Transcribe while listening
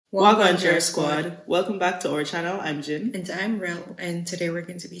Welcome to our squad. Welcome back to our channel. I'm Jin. And I'm Rel, and today we're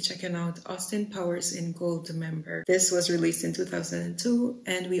going to be checking out Austin Powers in Goldmember. This was released in 2002,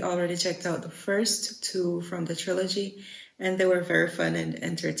 and we already checked out the first two from the trilogy, and they were very fun and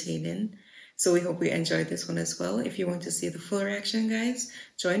entertaining. So we hope you enjoyed this one as well. If you want to see the full reaction, guys,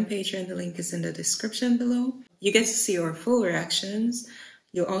 join Patreon. The link is in the description below. You get to see our full reactions.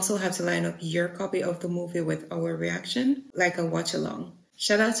 You'll also have to line up your copy of the movie with our reaction, like a watch along.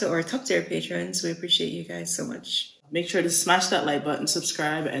 Shout out to our top tier patrons. We appreciate you guys so much. Make sure to smash that like button,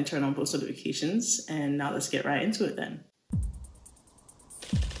 subscribe, and turn on post notifications. And now let's get right into it then.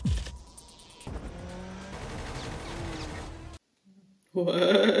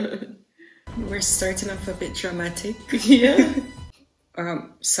 What? We're starting off a bit dramatic. Yeah.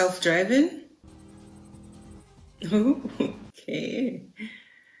 Self-driving. Oh, okay.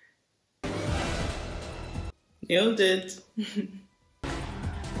 Nailed it.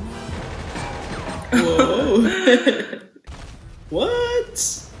 Whoa.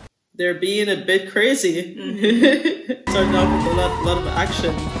 What? They're being a bit crazy. Starting off with a lot of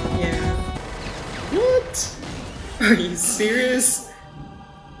action. Yeah. What? Are you serious?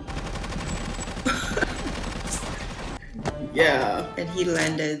 Yeah. And he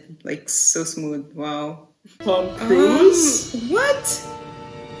landed like so smooth. Wow. Tom Cruise? What?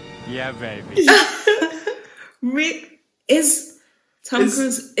 Yeah, baby. Is Tom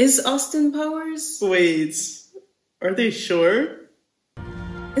Cruise is Austin Powers? Wait. Are they sure?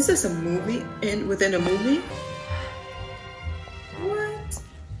 Is this a movie within a movie? What?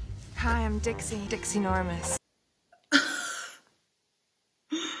 Hi, I'm Dixie Normus.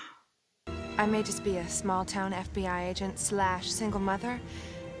 I may just be a small-town FBI agent / single mother,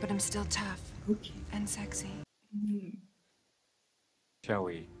 but I'm still tough and sexy. Shall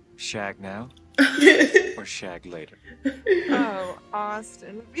we shag now? Or shag later? Oh,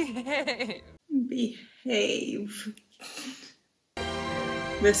 Austin, behave. Behave.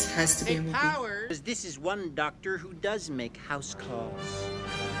 This has to be a movie. Powers, this is one doctor who does make house calls.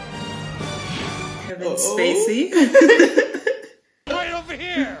 Kevin Spacey. Right over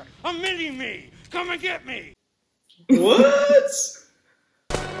here! A mini-me! Come and get me! What?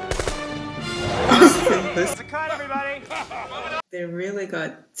 Cut, everybody! They really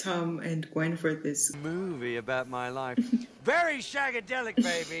got Tom and Gwen for this. Movie about my life. Very shagadelic,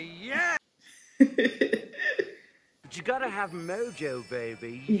 baby, yeah! But you gotta have mojo,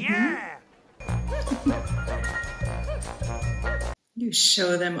 baby. Yeah! You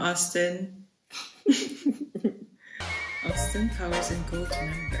show them, Austin. Austin Powers and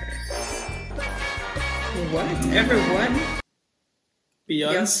Goldmember. What? Everyone?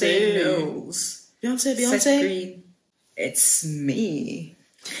 Beyonce knows. Beyonce. Seth Green. It's me.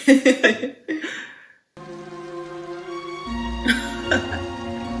 The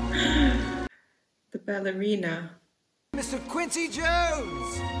ballerina. Mr. Quincy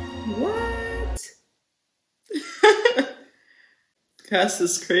Jones! What? Cast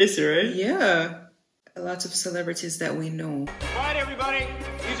is crazy, right? Yeah. A lot of celebrities that we know. Alright, everybody,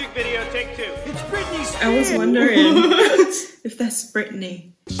 music video, take 2. It's Britney Spears! I was wondering if that's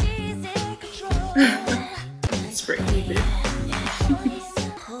Britney. It's Britney, babe.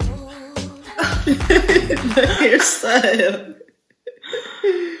 The hairstyle.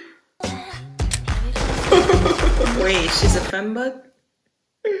 Wait, she's a fembot?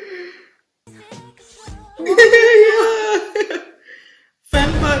 Yeah.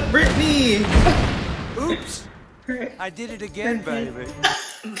 Fembot Britney. Oops! Her, I did it again, baby.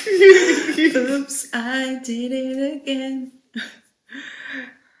 oops, I did it again.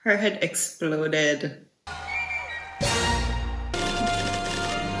 Her head exploded.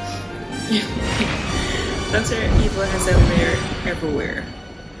 Dr. Evil has a lair everywhere.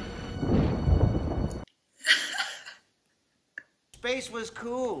 Space was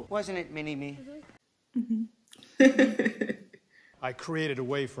cool, wasn't it, Mini-Me? I created a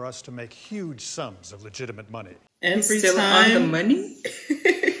way for us to make huge sums of legitimate money. Every Still time. on the money?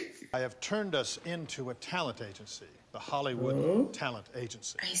 I have turned us into a talent agency, the Hollywood Talent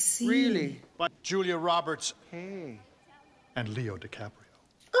Agency. I see. Really? But Julia Roberts Hey. and Leo DiCaprio.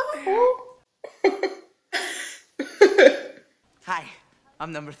 Hi,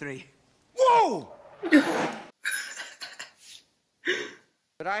 I'm number 3. Whoa!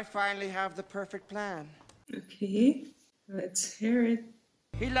 But I finally have the perfect plan. Okay, let's hear it.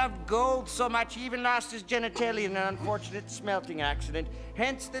 He loved gold so much he even lost his genitalia in an unfortunate smelting accident.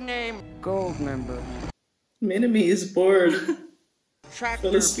 Hence the name Goldmember. Minimi is bored. Tractor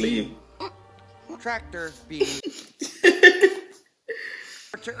Fell asleep. Tractor beam.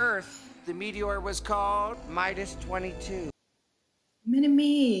 To Earth, the meteor was called Midas 22.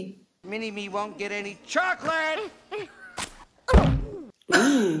 Mini-me. Mini-me won't get any chocolate!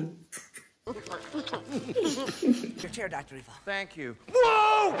 Ooh. Your chair, Dr. Evil. Thank you.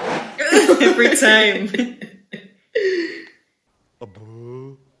 Whoa! Every time.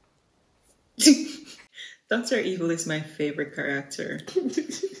 Dr. Evil is my favorite character.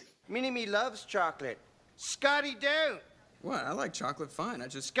 Mini-me loves chocolate. Scotty don't. What? I like chocolate fine. I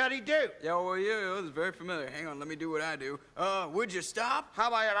just... Scotty don't. Yeah, well, yeah, it's very familiar. Hang on, let me do what I do. Would you stop? How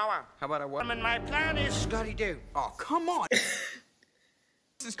about an hour? How about I what? My plan is Scotty do. Oh, come on.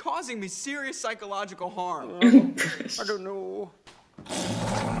 This is causing me serious psychological harm. I don't know.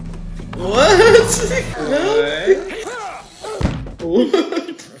 What?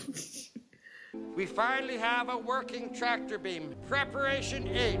 What? We finally have a working tractor beam. Preparation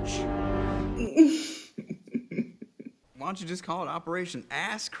H. Why don't you just call it Operation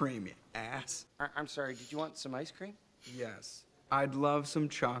Ass Cream, you ass? I'm sorry, did you want some ice cream? Yes. I'd love some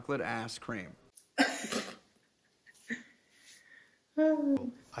chocolate ass cream.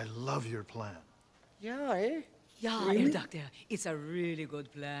 I love your plan. Yeah, eh? Yeah, Really? Doctor, it's a really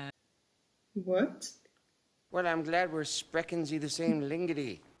good plan. What? Well, I'm glad we're speaking the same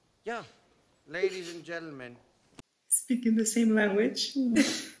lingity. Yeah, ladies and gentlemen. Speaking the same language?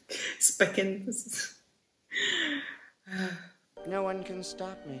 Speaking. No one can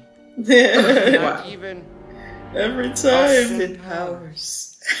stop me. Wow. Not even Every time. Austin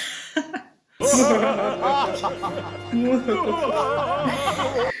Powers.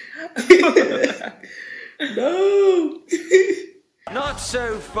 No. Not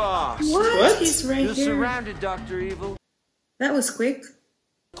so fast. What? He's right You're here. surrounded, Dr. Evil. That was quick.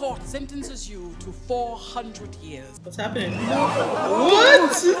 Court sentences you to 400 years. What's happening?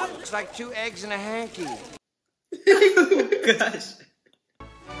 What? It's like 2 eggs in a hanky. Gosh.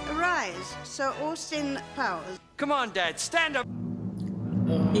 Arise, Sir Austin Powers. Come on, Dad, stand up.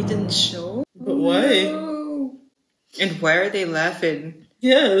 He didn't show? But why? No. And why are they laughing?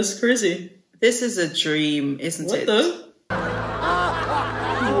 Yeah, it's crazy. This is a dream, isn't What it? the?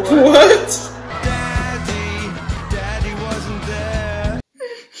 What? Daddy wasn't there.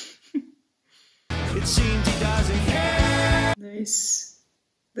 It seems he doesn't care. Nice.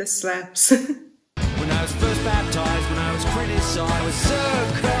 The slaps. When I was first baptized, when I was criticized, I was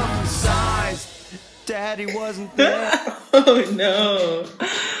circumcised. Daddy wasn't there Oh no.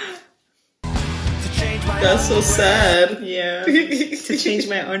 to change my That's so sad. Yeah. To change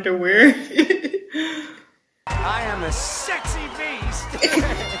my underwear. I am a sexy beast.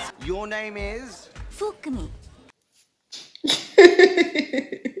 Your name is? Fuck me.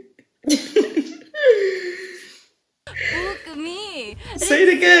 Fuck me. Say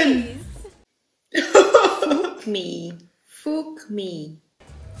it again. Fuck me. Fuck me.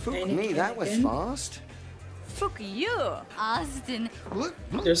 Fuck me, that was fast. Fuck you, Austin.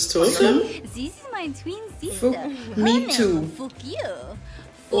 There's two of them? This is my twin sister. Fuck me too. Fuck you. Fuck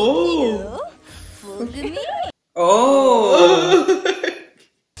Oh. you. Fuck me. Oh.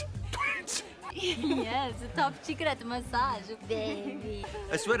 Yes, top secret massage, baby.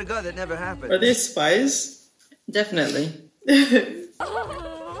 I swear to God, that never happened. Are they spies? Definitely.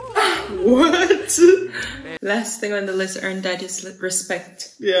 What? Last thing on the list, earn daddy's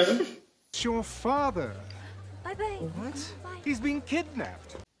respect. Yeah. It's your father. Bye bye. What? He's been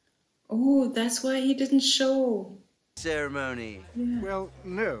kidnapped. Oh, that's why he didn't show. Ceremony. Well,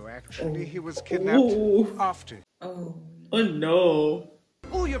 no, actually, he was kidnapped Oh. after. Oh. Oh no.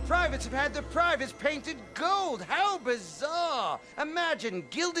 All your privates have had their privates painted gold. How bizarre. Imagine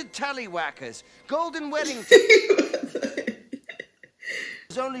gilded tallywhackers, golden wedding.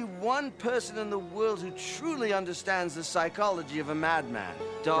 There's only one person in the world who truly understands the psychology of a madman.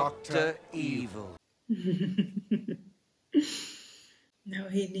 Dr. Evil. Now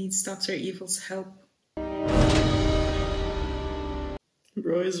he needs Dr. Evil's help.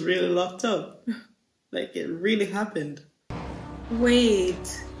 Bro is really locked up. Like it really happened.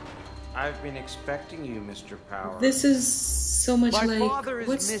 Wait. I've been expecting you, Mr. Power. This is so much My like father is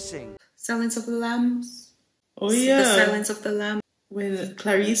what's missing. Silence of the Lambs? Oh yeah. The Silence of the Lamb. When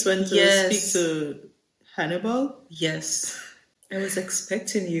Clarice went to Yes. speak to Hannibal? Yes. I was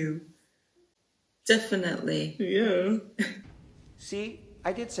expecting you. Definitely. Yeah. See,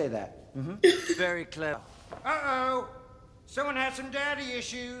 I did say that. Very clever. Uh-oh. Someone had some daddy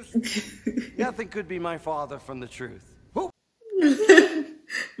issues. Nothing could be my father from the truth.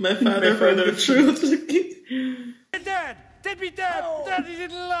 My father for the truth. Dad! Dad be dad! Daddy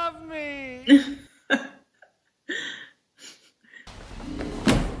didn't love me!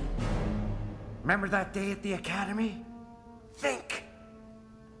 Remember that day at the academy? Think.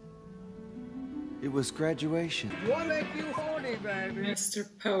 It was graduation. What make you horny, baby? Master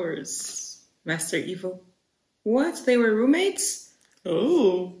Powers. Master Evil. What? They were roommates?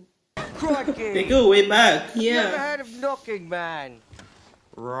 Oh. Crikey! They go way back. Never Yeah. heard of Knocking Man.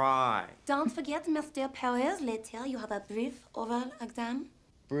 Right. Don't forget, Mr. Powers, later you have a brief oral exam.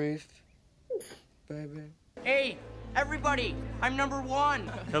 Brief, baby. Hey, everybody! I'm number 1.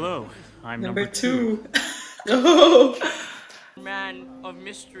 Hello, I'm Number 2. Oh. Man of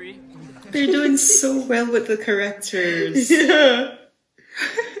mystery. They're doing so well with the characters. Yeah.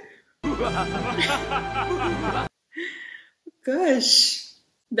 Gosh.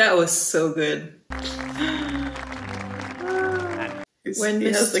 That was so good. When he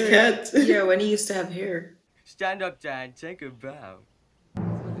has the Mr. cat. Yeah, when he used to have hair. Stand up, Dad. Take a bow.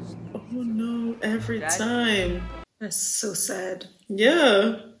 Oh no, every Dad? time. That's so sad.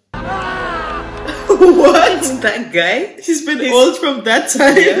 Yeah. What? That guy? He's been old from that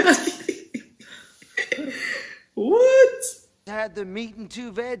time. What? Had the meat and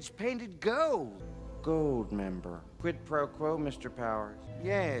 2 veg painted gold. Goldmember. Quid pro quo, Mr. Powers.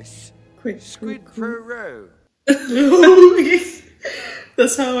 Yes. Squid pro row.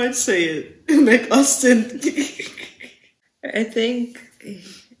 That's how I'd say it. Like Austin. I think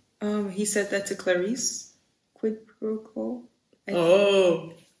he said that to Clarice. Quid pro quo.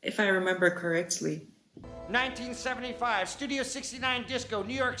 Oh. If I remember correctly. 1975, Studio 69 Disco,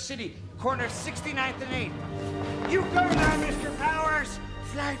 New York City, corner 69th and 8th. You go now, Mr. Powers!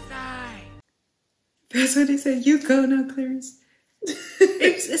 Fly, fly! That's what he said. You go now, Clarice.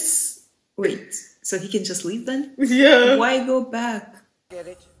 it's... Wait, so he can just leave then? Yeah. Why go back? Get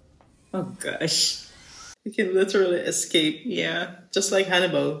it? Oh gosh. He can literally escape. Yeah. Just like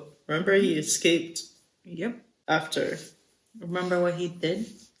Hannibal. Remember he escaped Yep. after. Remember what he did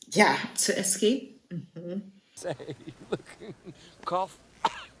Yeah. to escape? Say, look, cough.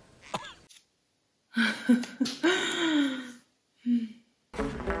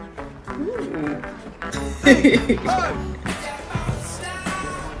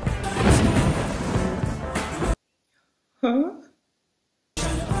 Huh?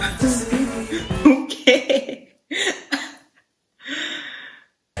 Okay.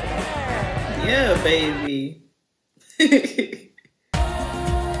 Yeah, baby.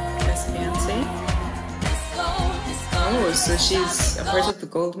 Best fiance. Oh, so she's a part of the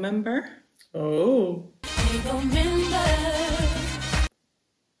Goldmember? Oh.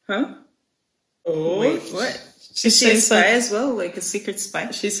 Huh? Oh. Wait, what? She's Is she a saying spy some- as well? Like a secret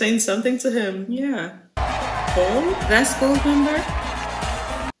spy? She's saying something to him. Yeah. Oh? That's Goldmember?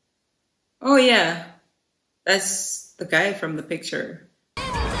 Oh, yeah. That's the guy from the picture.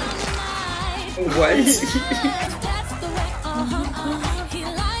 What?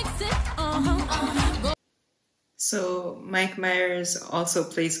 So, Mike Myers also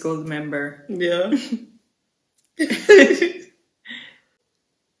plays Goldmember. Yeah.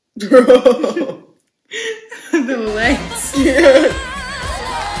 Bro. The legs. Yeah.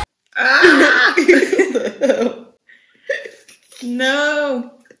 Ah!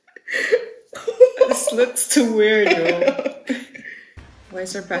 No. This looks too weird, though. Why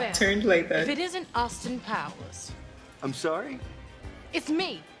is her back Well, turned like If that? it isn't Austin Powers, I'm sorry? it's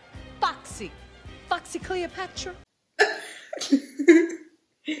me, Foxy. Foxy Cleopatra.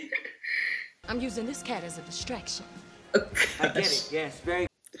 I'm using this cat as a distraction. I get it, yes, very.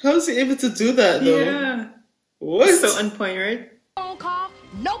 How is he able to do that, though? Yeah. What? So on point, right? Phone call,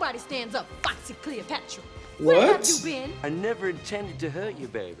 nobody stands up, Foxy Cleopatra. Where have What? you been? I never intended to hurt you,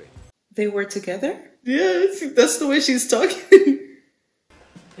 baby. They were together? Yeah, that's the way she's talking.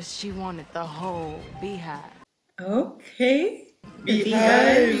 But she wanted the whole beehive. Okay.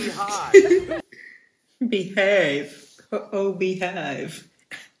 Beehive. Behave. Oh, behave.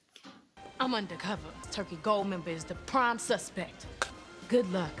 I'm undercover. Turkey Goldmember is the prime suspect.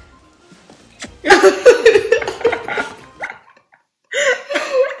 Good luck.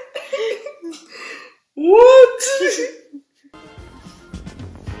 What?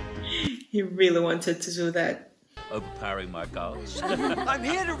 He really wanted to do that. Overpowering my goals. I'm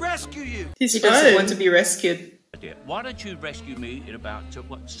here to rescue you. He's He doesn't fine. want to be rescued. Why don't you rescue me in about,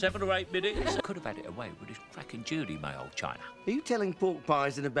 7 or 8 minutes? Could have had it away with this cracking Judy, my old China. Are you telling pork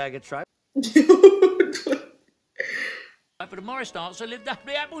pies in a bag of tripe? But the Morris dancer lived up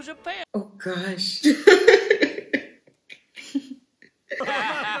the apples and pears. Oh, gosh.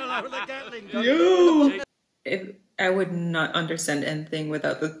 Yo. I would not understand anything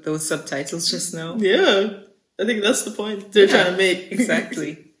without those subtitles just now. Yeah. I think that's the point they're trying to make.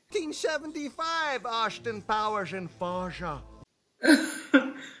 Exactly. 1975, Austin Powers and Faja.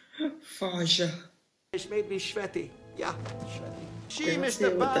 Faja. It's made me sweaty. Yeah, sweaty. She, Gonna Mr. say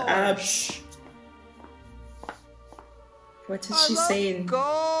with the Powers. abs. What is she saying?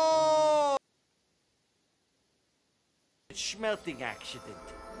 Gold! Smelting accident.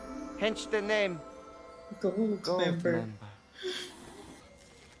 Hence the name Goldmember.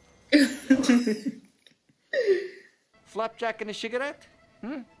 Flapjack and a cigarette?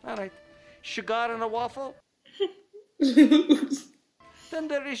 Alright. Sugar and a waffle? Then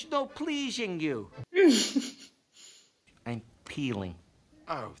there is no pleasing you. I'm peeling.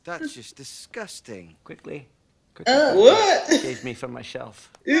 Oh, that's just disgusting. Quickly. What? Save me from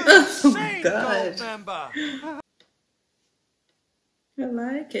myself. Oh, God. Goldmember. I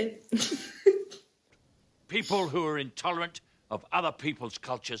like it. People who are intolerant of other people's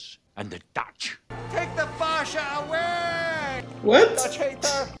cultures and the Dutch. Take the fascia away! What? Dutch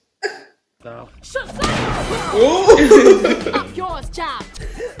hater! No. Shut up! Oh. I'm yours, child.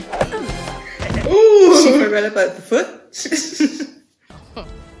 Ooh. She forgot about the foot.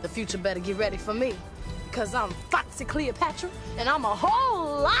 The future better get ready for me. Because I'm Foxy Cleopatra, and I'm a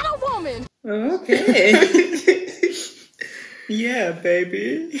whole lot of woman. Okay. Yeah,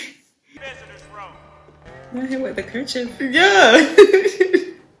 baby. Not him with the kerchief. Yeah.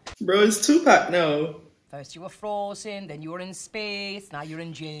 Bro, it's Tupac now. First you were frozen, then you were in space, now you're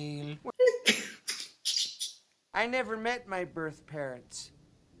in jail. I never met my birth parents.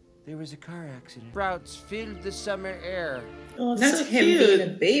 There was a car accident. Sprouts filled the summer air. Oh, Not so him cute. being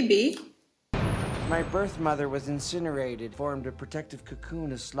a baby. My birth mother was incinerated, formed a protective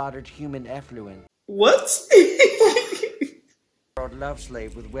cocoon of slaughtered human effluent. What? A love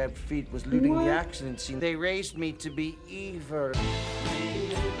slave with webbed feet was looting the accident scene. They raised me to be evil.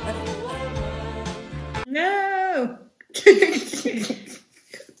 No!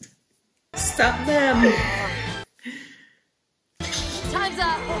 Stop them! Time's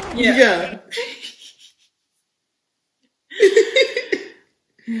up. Yeah.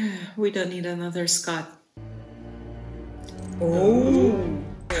 We don't need another Scott. Oh!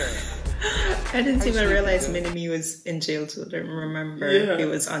 I didn't even realize Minnie was in jail too. I don't remember he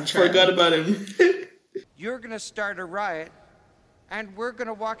was on trial. Forgot about him. You're gonna start a riot, and we're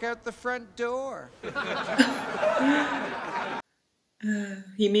gonna walk out the front door.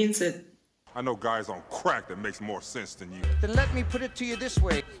 He means it. I know guys on crack that makes more sense than you. Then let me put it to you this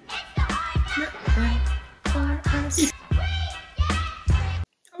way.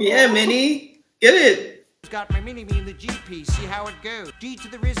 Yeah, Minnie. Get it. Got my mini-me in the GP, see how it goes. D to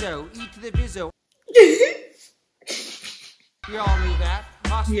the Rizzo, E to the Vizzo. You all knew that.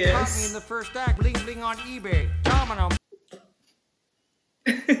 Austin caught me in the first act, bling bling on eBay. Domino.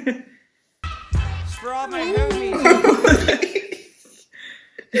 It's for all my homies.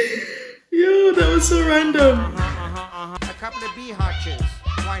 Yo, that was so random. A couple of bee hatches.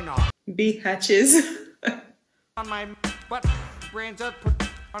 Why not? Bee hatches. On my butt, brains out, put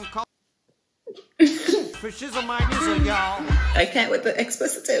on call. For shizzle my nizzle, y'all. I can't with the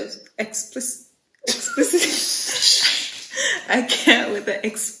explicitives. I can't with the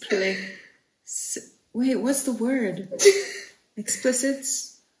Wait, what's the word?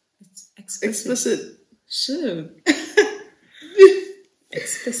 Explicits? Explicit. Shoot.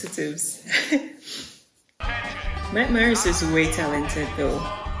 Explicitives. Matt Myers is way talented though.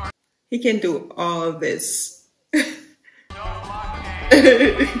 He can do all of this.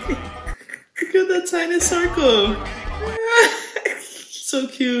 Look at that tiny circle. So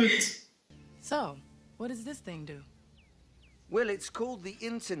cute. So, what does this thing do? Well, it's called the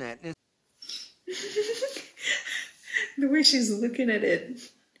internet. The way she's looking at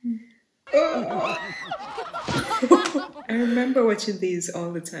it. I remember watching these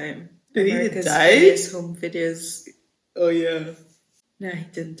all the time. Did he America's die? Funniest Home Videos. Oh, yeah. No, he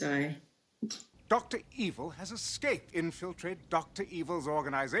didn't die. Dr. Evil has escaped. Infiltrate Dr. Evil's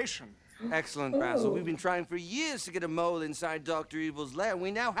organization. Excellent, Basil. We've been trying for years to get a mole inside Dr. Evil's lair. We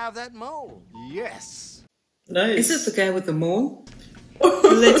now have that mole. Yes. Nice. Is it the guy with the mole?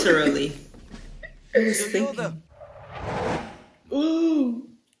 Literally. I was thinking. Ooh.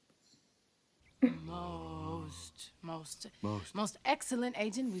 Most excellent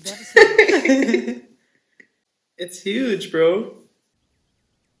agent we've ever seen. It's huge, bro.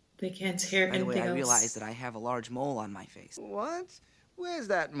 They can't hear By the way, anything I else. realized that I have a large mole on my face. What? Where's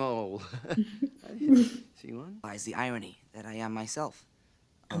that mole? See one? Lies the irony that I am myself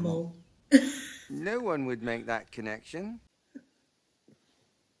a mole. No one would make that connection.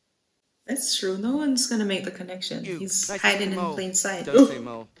 That's true. No one's gonna make the connection. He's hiding in plain sight. Don't say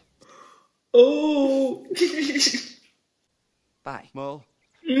mole. Oh. Bye. Mole.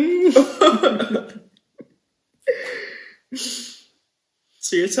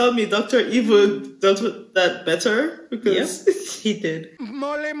 So you're telling me Dr. Evil dealt with that better? Because he did.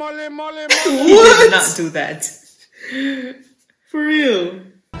 Mole, mole, mole, mole. He did not do that. For real.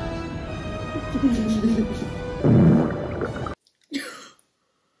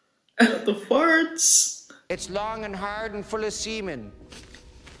 The farts. It's long and hard and full of semen.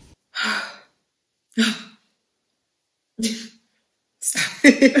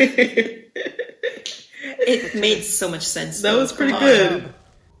 It made so much sense. That was pretty good.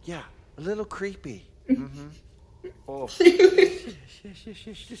 Yeah, a little creepy. Oh.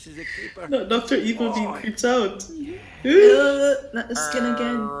 This is a keeper. No, Dr. Evil being creeped out. Not the skin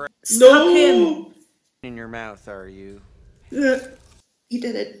again. Stop him. In your mouth, are you? He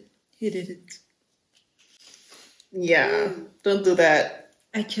did it. He did it. Yeah, don't do that.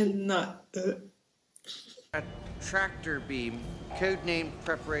 I cannot. A tractor beam, codenamed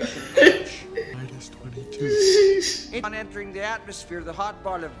Preparation H. Minus 22. On entering the atmosphere, the hot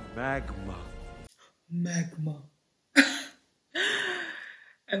ball of magma. Magma.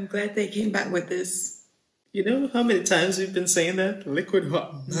 I'm glad they came back with this. You know how many times we've been saying that? Liquid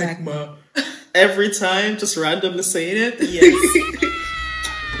hot magma. Every time, just randomly saying it? Yes.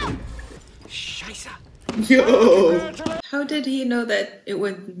 Yo. How did he know that it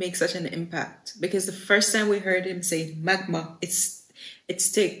would make such an impact? Because the first time we heard him say magma, it's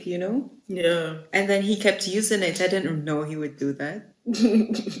thick, you know? Yeah. And then he kept using it. I didn't know he would do that.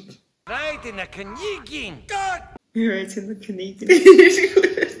 Right in the Canadian. God! Right in the Canadian.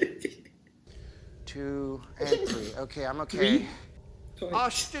 2 and 3. Okay, I'm okay.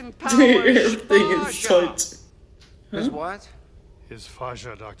 Austin Powers. Everything is tight. His what? His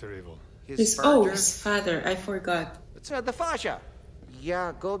fascia, Dr. Evil. His father. I forgot. It's the fascia.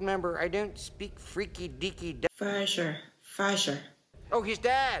 Yeah, Goldmember, I don't speak freaky deaky. Fascia. Oh, his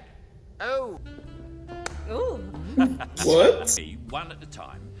dad. Oh. Ooh. What? One at a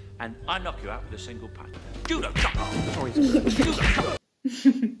time, and I knock you out with a single punch. Judo.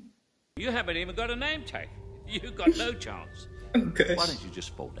 You haven't even got a name tag. You got no chance. Okay. Why don't you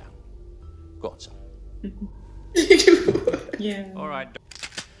just fall down? Go on, son. Yeah. All right.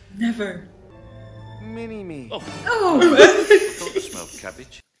 Never. Mini-me. Oh. Don't smell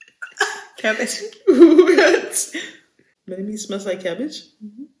cabbage. Cabbage. What? Mini-me smells like cabbage?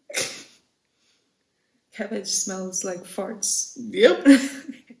 Cabbage smells like farts. Yep.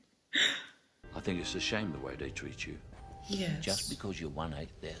 I think it's a shame the way they treat you. Yes. Just because you're 1/8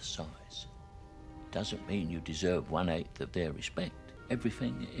 their size doesn't mean you deserve 1/8 of their respect.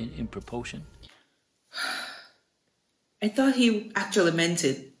 Everything in proportion. I thought he actually meant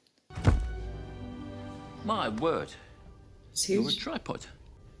it. My word. It's You're a huge. tripod.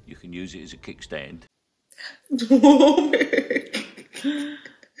 You can use it as a kickstand.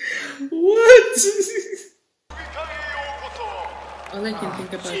 What? All I can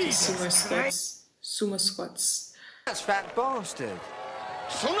think about is sumo squats. Sumo squats. That's fat bastard.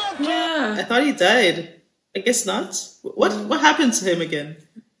 Yeah. I thought he died. I guess not. What happened to him again?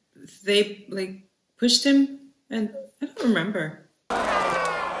 They like pushed him, and I don't remember.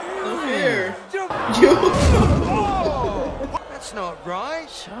 No fear. That's not right.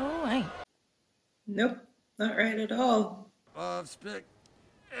 So ain't. Nope, not right at all. Not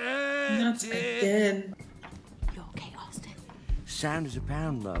again. You okay, Austin? Sound is a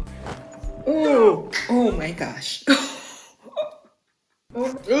pound, love. Oh my gosh.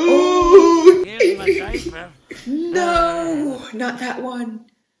 Ooh. Here's my diaper. No, not that one.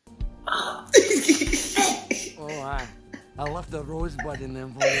 Oh, I left a rosebud in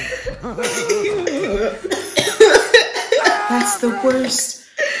them for you. That's the worst.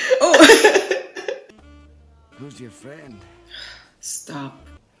 Oh. Who's your friend? Stop.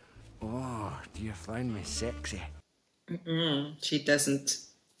 Oh, do you find me sexy? She doesn't.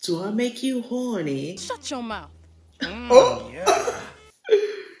 Do I make you horny? Shut your mouth. Oh. Yeah.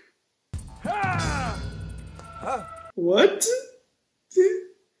 What?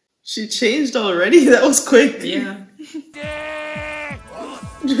 She changed already? That was quick. Yeah.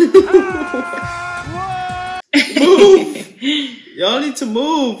 Move! Y'all need to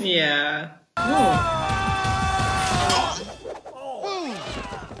move. Yeah.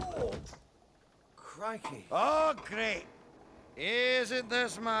 Crikey. Oh, great. Isn't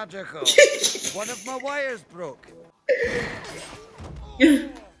this magical? One of my wires broke.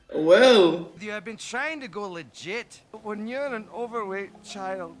 Well. I've been trying to go legit, but when you're an overweight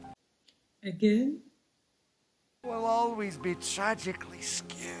child, Again? we'll always be tragically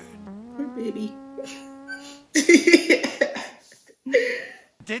skewed. Poor baby.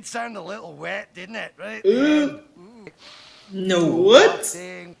 Did sound a little wet, didn't it? Right? No. What?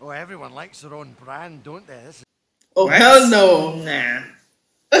 Oh, everyone likes their own brand, don't they? Oh, hell no. Nah.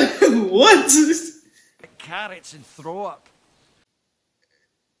 What? Carrots and throw up.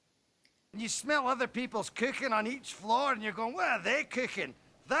 You smell other people's cooking on each floor and you're going, what are they cooking?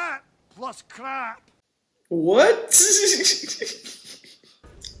 That plus crap. What?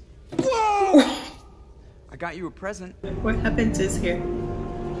 Whoa! I got you a present. What happened to his hair?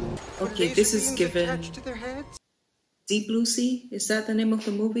 Okay, this is given attached to their heads? Deep Blue Sea. Is that the name of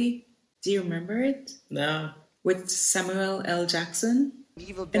the movie? Do you remember it? No. With Samuel L. Jackson.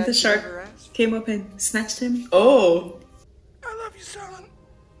 Evil And the Dad shark never asked. came up and snatched him. Oh. I love you, son.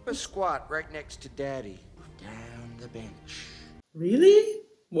 A squat right next to Daddy. Down the bench. Really?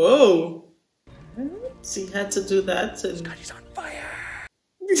 Whoa. So he had to do that. And... Scotty's on fire.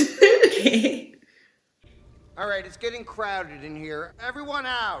 Okay. All right, it's getting crowded in here. Everyone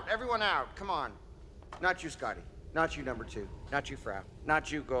out. Everyone out. Come on. Not you, Scotty. Not you, number 2. Not you, Frau.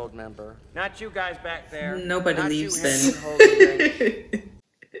 Not you, Goldmember. Not you guys back there. Nobody Not leaves you, then. Henry holding wrench.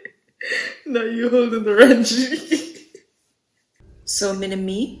 Now you holding the wrench. So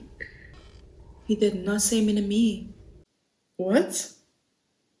Minami? He did not say Minami. What?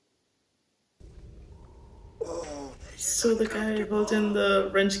 So the guy holding the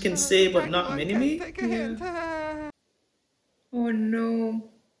wrench can say, but not Minimi? Yeah. Oh no.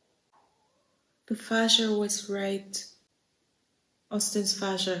 The fascia was right. Austin's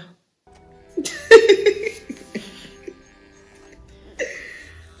fascia.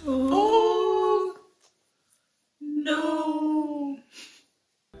 Oh no.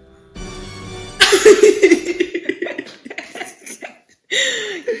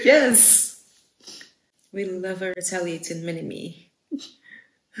 Yes. We love a retaliating Minimi.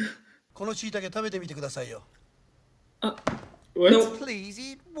 この椎茸食べてみてくださいよ。 What? No. Please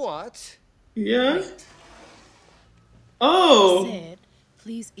eat what? Yeah. Oh. Said,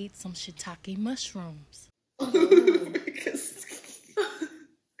 please eat some shiitake mushrooms.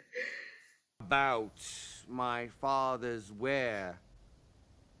 About my father's where?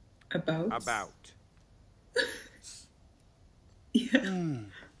 About. Yeah.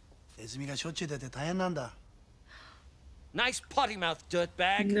 ネズミがしょっちゅう出て大変なんだ。 Nice potty mouth,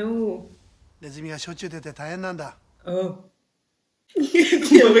 dirtbag. No. ネズミがしょっちゅう出て大変なんだ。 Oh.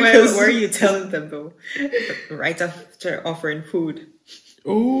 why are you telling them though? Right after offering food.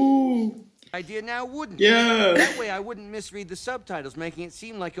 Oh. Idea now, wouldn't Yeah. That way I wouldn't misread the subtitles, making it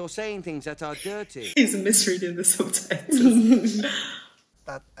seem like you're saying things that are dirty. He's misreading the subtitles.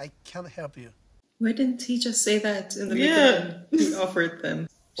 But I can't help you. Why didn't he just say that in the Yeah. beginning? He offered them.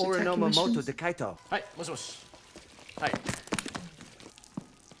 Orinomoto de Kaito. Hi, moshi. Hi.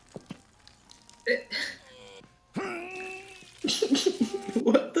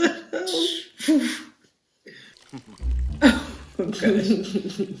 What the hell? Oh gosh.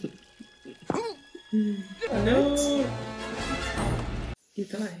 No. You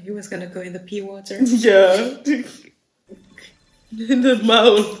thought he was gonna go in the pea water? Yeah. In the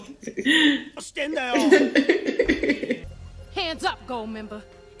mouth. Stand down. Hands up, Goldmember.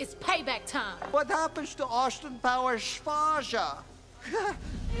 It's payback time. What happens to Austin Powers' Sfaja?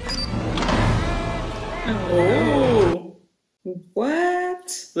 Oh.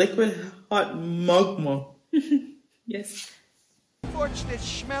 What? Liquid hot magma. Yes. Fortunate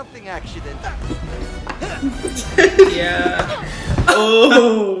schmelting accident. Yeah.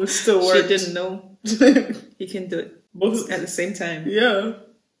 Oh, still She works. didn't know. He can do it both at the same time. Yeah.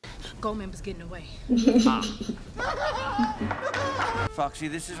 Goldmember's getting away. Foxy,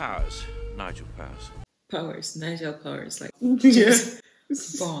 this is Powers. Nigel Powers. Powers, Nigel Powers, like Yeah.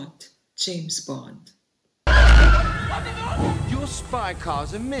 Bond, James Bond. your spy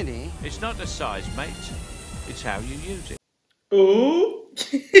car's a mini. It's not the size, mate. It's how you use it. Oh.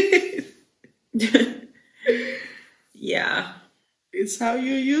 Yeah. It's how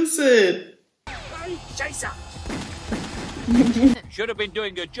you use it. Should have been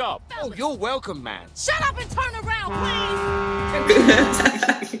doing your job. Oh, you're welcome, man. Shut up and turn around, please!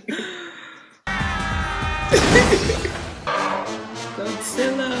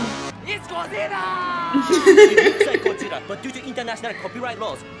 Godzilla. It's Godzilla! It looks like Godzilla, but due to international copyright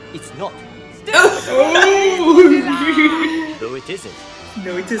laws, it's not. Oh. No, it isn't.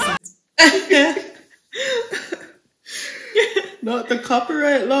 No, it isn't. Not the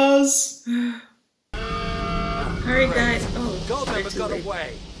copyright laws. Alright, guys. Oh, Goldmember got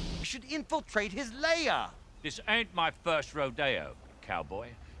away. We should infiltrate his lair. This ain't my first rodeo, cowboy.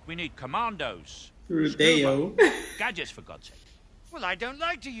 We need commandos. Rodeo. Scuba. Gadgets, for God's sake. Well, I don't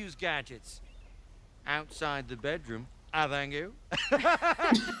like to use gadgets. Outside the bedroom, thank you.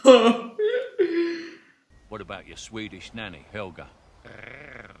 What about your Swedish nanny, Helga?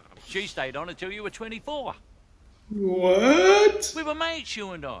 She stayed on until you were 24. What? We were mates,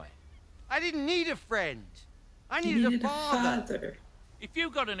 you and I. I didn't need a friend. I needed a father. If you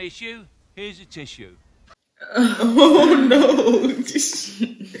got an issue, Here's your tissue. Oh no!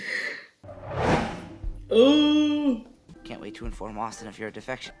 Oh! Can't wait to inform Austin of your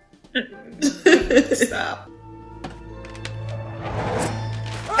defection. Stop.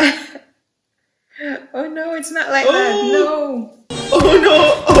 Oh no, it's not like that. No. Oh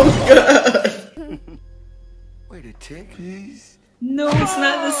no! Oh god! Wait a tick, please. No, it's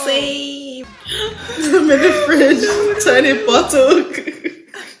not the same. I'm in the fridge. Tiny bottle.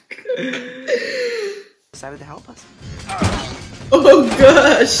 Decided to help us. Oh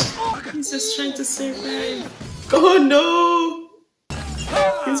gosh! He's just trying to survive. Oh no!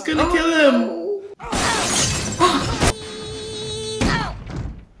 He's gonna kill him.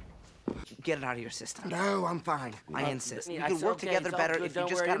 Get it out of your system. No, I'm fine. I insist. We It's could work okay, together it's all better good, if you don't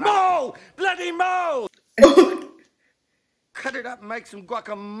just worry got Mo! Bloody Mo! Cut it up and make some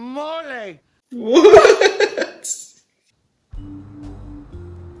guacamole. What?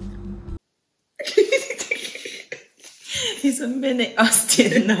 He's a minute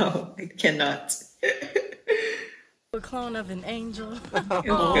Austin now. I cannot. A clone of an angel. Oh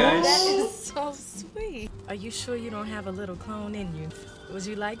gosh. That is so sweet. Are you sure you don't have a little clone in you? Would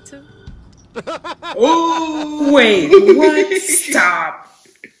you like to? Oh wait, what? Stop.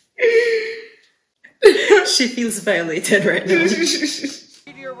 She feels violated right now.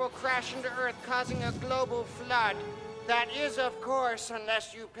 Meteor will crash into Earth, causing a global flood. That is, of course,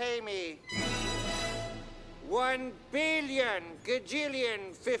 unless you pay me 1 billion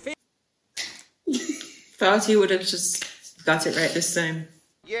gajillion 50 Thought he would have just got it right this time.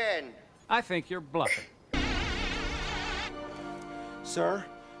 yen. I think you're bluffing. Sir,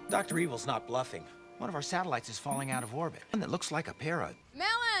 Dr. Evil's not bluffing. One of our satellites is falling out of orbit. One that looks like a parrot.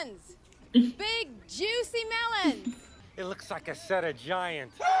 Melons! Big, juicy melons! It looks like a set of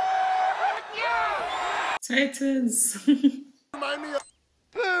giants. Titans. Remind me of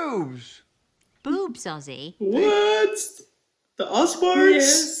boobs. Boobs, Ozzy. What? The Osborns?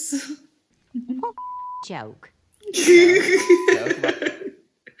 Yes. Joke.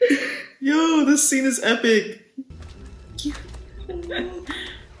 Yo, this scene is epic.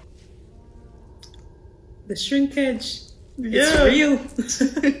 The shrinkage. Yeah. It's real.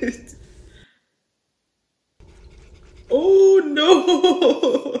 Oh no!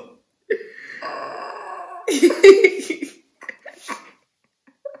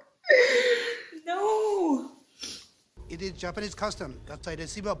 No. It is Japanese custom. That's a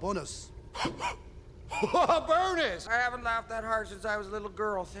receiver bonus. Bonus! I haven't laughed that hard since I was a little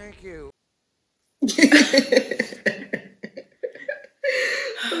girl. Thank you. A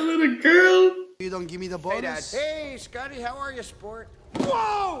little girl. You don't give me the Hey, Dad. bonus. Hey, Scotty, how are you, sport?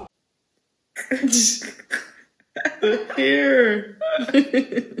 Whoa! The hair.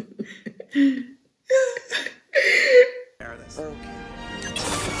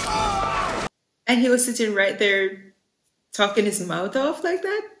 And he was sitting right there talking his mouth off like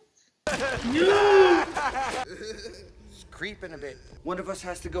that? Yeah. It's creeping a bit. One of us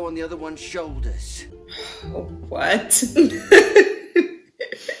has to go on the other one's shoulders. Oh, what?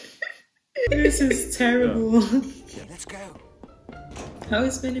 This is terrible. Yeah, let's go. How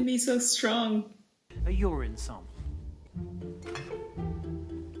is meant to be so strong? You're in some.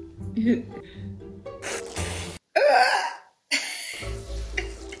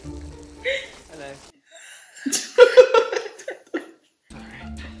 Hello.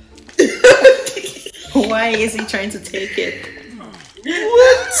 Why is he trying to take it?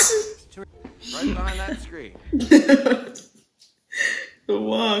 What? Right behind that screen. The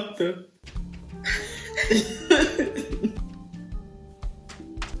walk.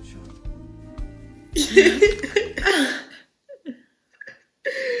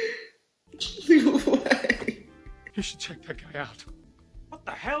 Why? You should check that guy out. What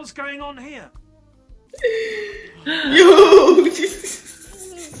the hell's going on here? Yo!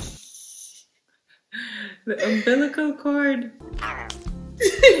 The umbilical cord.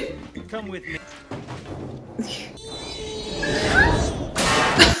 Come with me.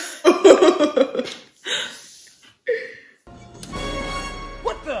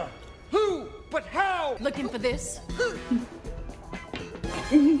 What the? Who? But how? Looking for this?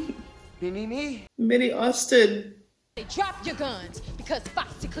 Me? Minnie Austin. They drop your guns because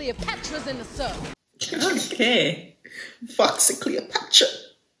Foxy Cleopatra's in the sub. Okay. Foxy Cleopatra.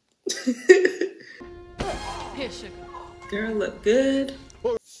 Here, sugar. Girl look good.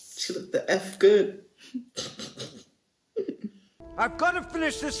 She looked the F good. I've got to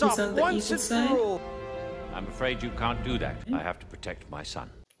finish this He's off on the once evil and side. for all. I'm afraid you can't do that. I have to protect my son.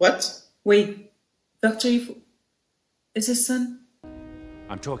 What? Wait, Dr. Evil is his son?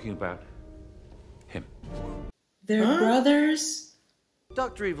 I'm talking about him. They're brothers?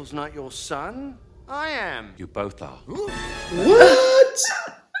 Dr. Evil's not your son. I am. You both are. What?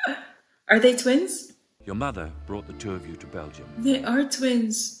 Are they twins? Your mother brought the two of you to Belgium. They are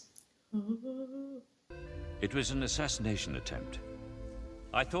twins. It was an assassination attempt.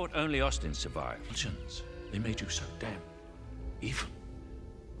 I thought only Austin survived. Belgians, they made you so damn evil.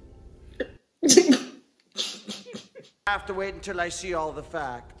 I have to wait until I see all the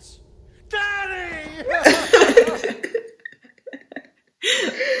facts. Daddy!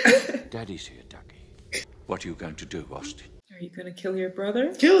 Daddy's here, Ducky. What are you going to do, Austin? Are you gonna kill your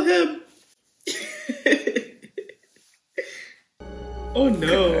brother? Kill him! Oh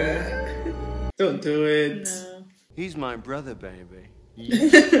no. Don't do it. No. He's my brother, baby.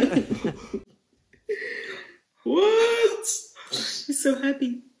 What? He's so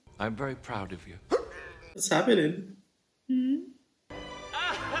happy. I'm very proud of you. What's happening?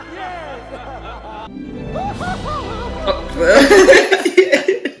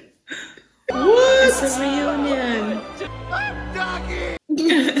 What? It's a reunion. Doggy!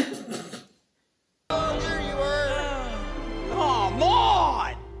 Oh, there you are. Come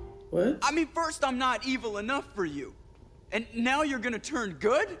on! What? I mean, first I'm not evil enough for you. And now you're gonna turn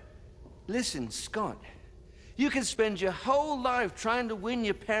good? Listen, Scott. You can spend your whole life trying to win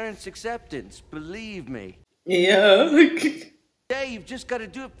your parents' acceptance. Believe me. Yeah. Yeah, you've just got to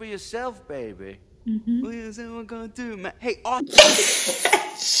do it for yourself, baby. What is that we're gonna do, man? Hey, Austin.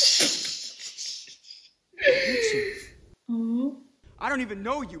 Oh. I don't even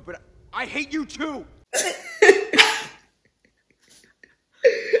know you, but I hate you too.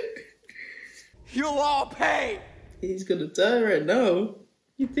 You'll all pay. He's gonna die right now.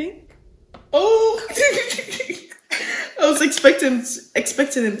 You think? Oh! I was expecting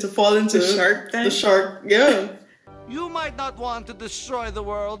him to fall into The shark tank? The shark, yeah. You might not want to destroy the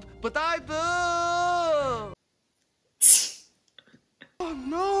world, but I do. Oh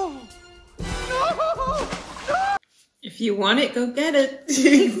no! No! If you want it, go get it.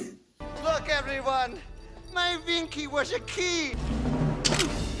 Look, everyone, my Vinky was a key.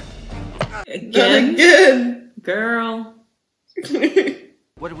 Again? Girl.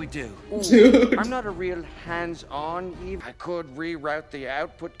 What do we do? Dude. I'm not a real hands-on Eve. I could reroute the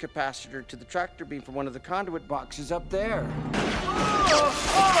output capacitor to the tractor beam from one of the conduit boxes up there.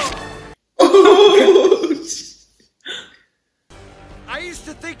 I used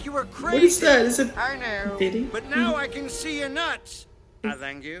to think you were crazy. What is that? Is it I know. Diddy? But now I can see your nuts. I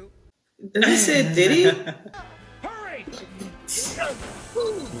thank you. Does he say Diddy? Hurry!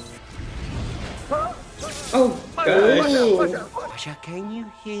 Oh, gosh. Pasha, can you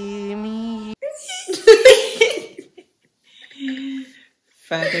hear me?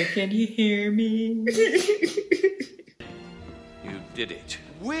 Father, can you hear me? You did it.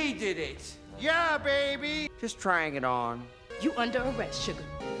 We did it. Yeah, baby. Just trying it on. You under arrest, sugar.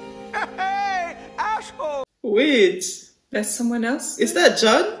 Hey, asshole! Wait. That's someone else? Is that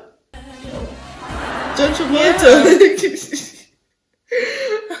John? John Travolta.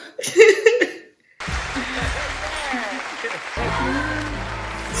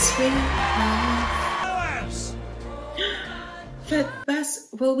 Sweet Fat Bass.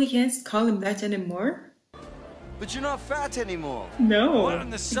 Well, we can't call him that anymore. But you're not fat anymore. No. What in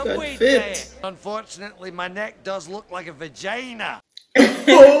the subway fit. diet? Unfortunately, my neck does look like a vagina.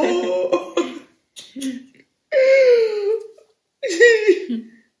 Oh.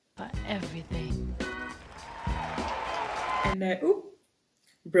 For everything. And ooh.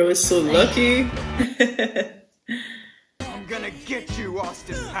 Bro is so lucky. I'm gonna get you,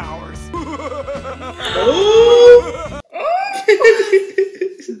 Austin Powers. Oh.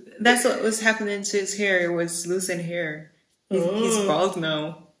 That's what was happening to his hair. It was losing hair. He's bald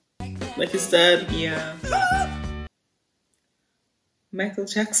now. Like his dad. Yeah. Michael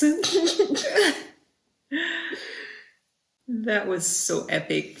Jackson. That was so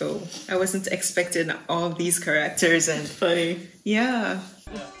epic, though. I wasn't expecting all these characters and Funny. yeah.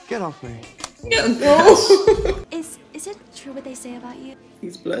 Get off me. Oh. Is it true what they say about you?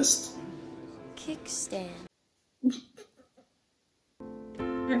 He's blessed. Kickstand.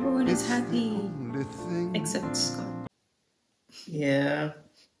 Everyone is happy except Scott. Yeah.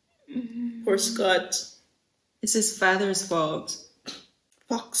 Poor Scott. It's his father's fault.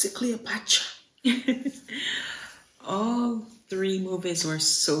 Foxy Cleopatra. All three movies were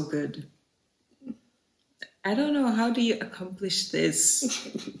so good. I don't know, how do you accomplish this?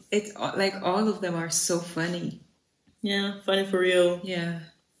 It's like all of them are so funny. Yeah, funny for real. Yeah,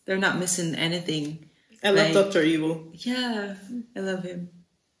 they're not missing anything. I love Dr. Evil. Yeah, I love him.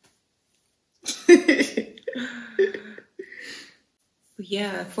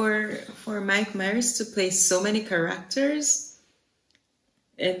 Yeah, for Mike Myers to play so many characters,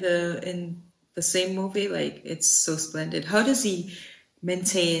 in the same movie, like it's so splendid. How does he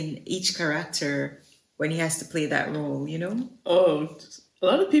maintain each character when he has to play that role, you know? Oh, a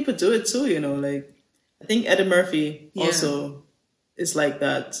lot of people do it too, you know, like I think Eddie Murphy also is like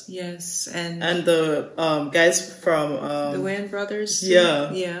that. Yes, and the guys from the Wayans brothers too.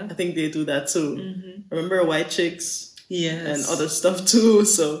 Yeah, I think they do that too. Remember White Chicks? Yes, and other stuff too.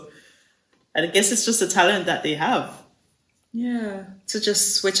 So I guess it's just a talent that they have. Yeah, to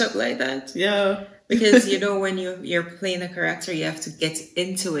just switch up like that. Yeah, because you know when you're playing a character, you have to get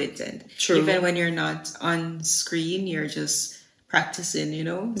into it, and even when you're not on screen, you're just practicing. You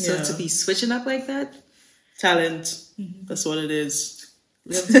know, so to be switching up like that. Talent. That's what it is.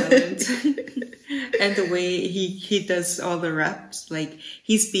 Real talent. And the way he does all the raps, like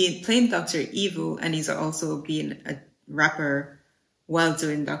he's playing Dr. Evil, and he's also being a rapper while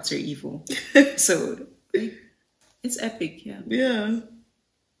doing Dr. Evil. So it's epic, yeah. Yeah,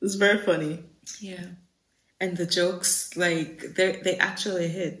 it's very funny. Yeah, and the jokes, like they actually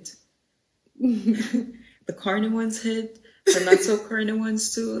hit. The corny ones hit, the not so corny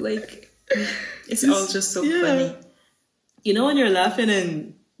ones too. Like. It's all just so funny. You know when you're laughing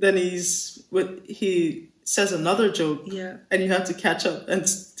and then he says another joke, and you have to catch up and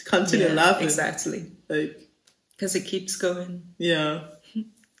continue laughing. Exactly. Like because it keeps going. Yeah.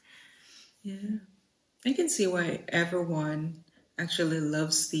 Yeah. I can see why everyone actually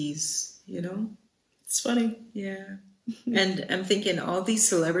loves these, you know? It's funny. Yeah. And I'm thinking all these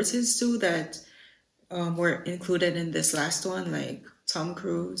celebrities too that were included in this last one, like Tom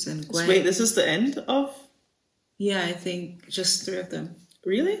Cruise and Gwen. Wait, this is the end of? Yeah, I think just 3 of them.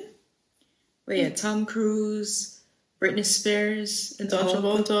 Really? But yeah, Tom Cruise, Britney Spears, and John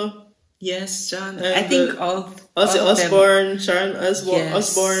Travolta. Yes, John. And I think all Ozzy of Osbourne, Sharon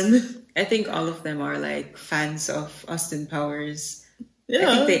Osbourne. I think all of them are like fans of Austin Powers. Yeah.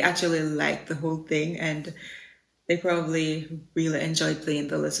 I think they actually like the whole thing, and they probably really enjoyed playing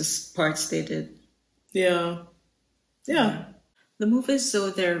the little parts they did. Yeah. Yeah. The movies,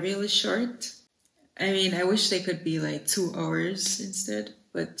 though, they're really short. I mean, I wish they could be like 2 hours instead,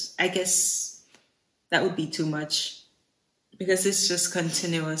 but I guess that would be too much because it's just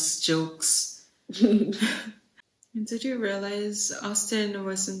continuous jokes. And did you realize Austin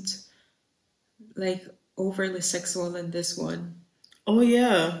wasn't like overly sexual in this one? Oh,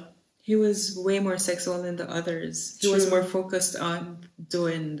 yeah. He was way more sexual than the others. He was more focused on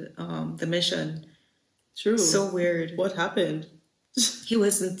doing the mission. True. So weird. What happened? He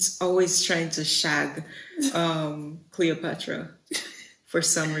wasn't always trying to shag Cleopatra for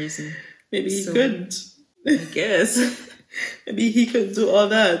some reason. Maybe he couldn't. I guess. Maybe he couldn't do all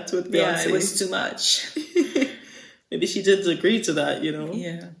that with Beyonce. Yeah, it was too much. Maybe she didn't agree to that, you know?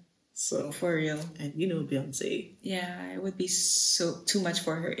 Yeah. So for real. And you know Beyonce. Yeah, it would be so too much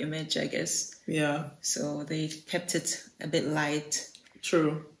for her image, I guess. Yeah. So they kept it a bit light.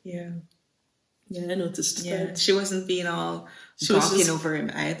 True. Yeah. Yeah, I noticed that. She wasn't being all talking over him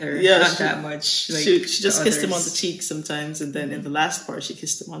either. Yeah, not that much. Like she just kissed him on others. the cheek sometimes, and then in the last part, she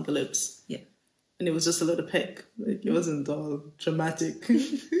kissed him on the lips. Yeah. And it was just a little peck. Like, it wasn't all dramatic.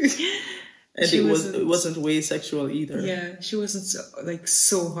 And She it wasn't way sexual either. Yeah, she wasn't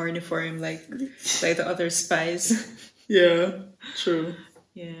so horny for him like the other spies. Yeah, true.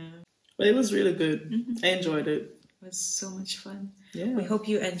 Yeah. But it was really good. I enjoyed it. It was so much fun. Yeah. We hope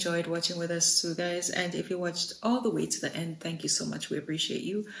you enjoyed watching with us too, guys. And if you watched all the way to the end, thank you so much. We appreciate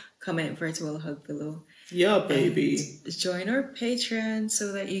you. Comment virtual hug below. Yeah, baby. And join our Patreon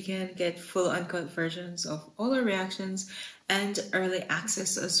so that you can get full uncut versions of all our reactions and early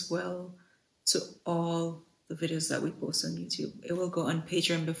access as well to all the videos that we post on YouTube. It will go on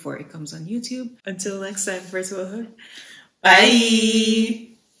Patreon before it comes on YouTube. Until next time, virtual hug. Bye.